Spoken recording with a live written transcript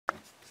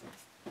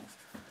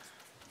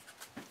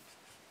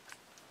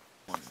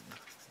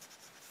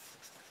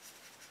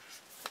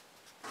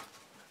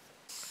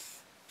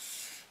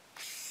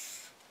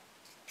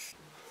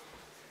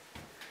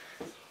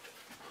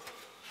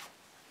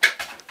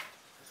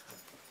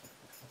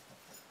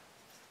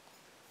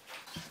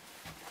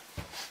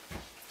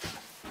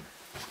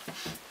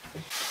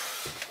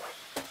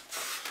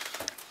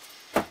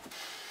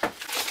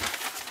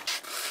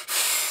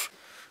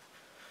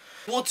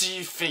What do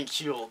you think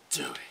you're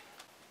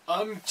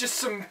doing? Just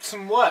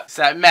some work. Is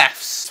that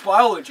maths? It's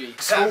biology.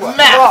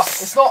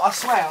 Maths! It's not, I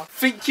swear.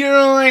 Think you're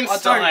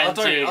Einstein, I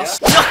don't. do you?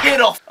 Knock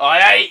it off! I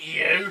hate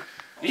you!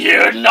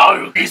 You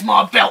know he's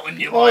my belt and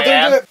you Oh, I don't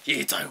am. do it.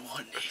 You don't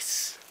want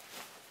this.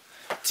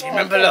 Do you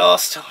remember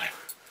last time?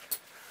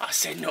 I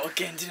said not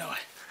again, didn't I?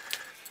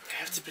 You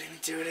have to believe me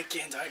do it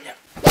again, don't you?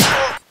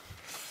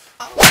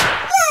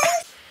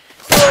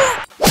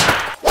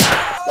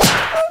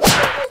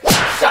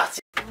 Shut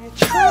it! You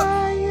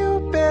try your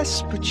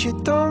best, but you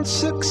don't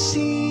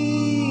succeed.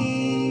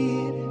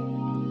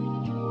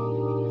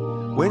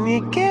 When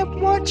you get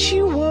what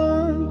you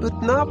want,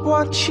 but not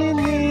what you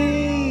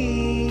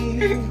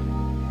need.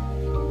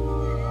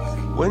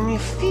 When you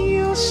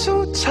feel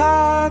so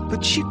tired,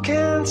 but you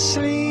can't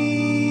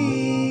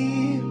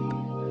sleep.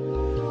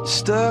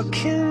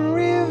 Stuck in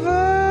reverse.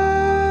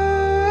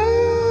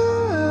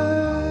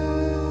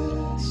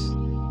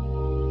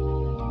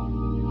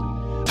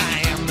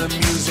 I am the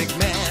music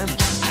man.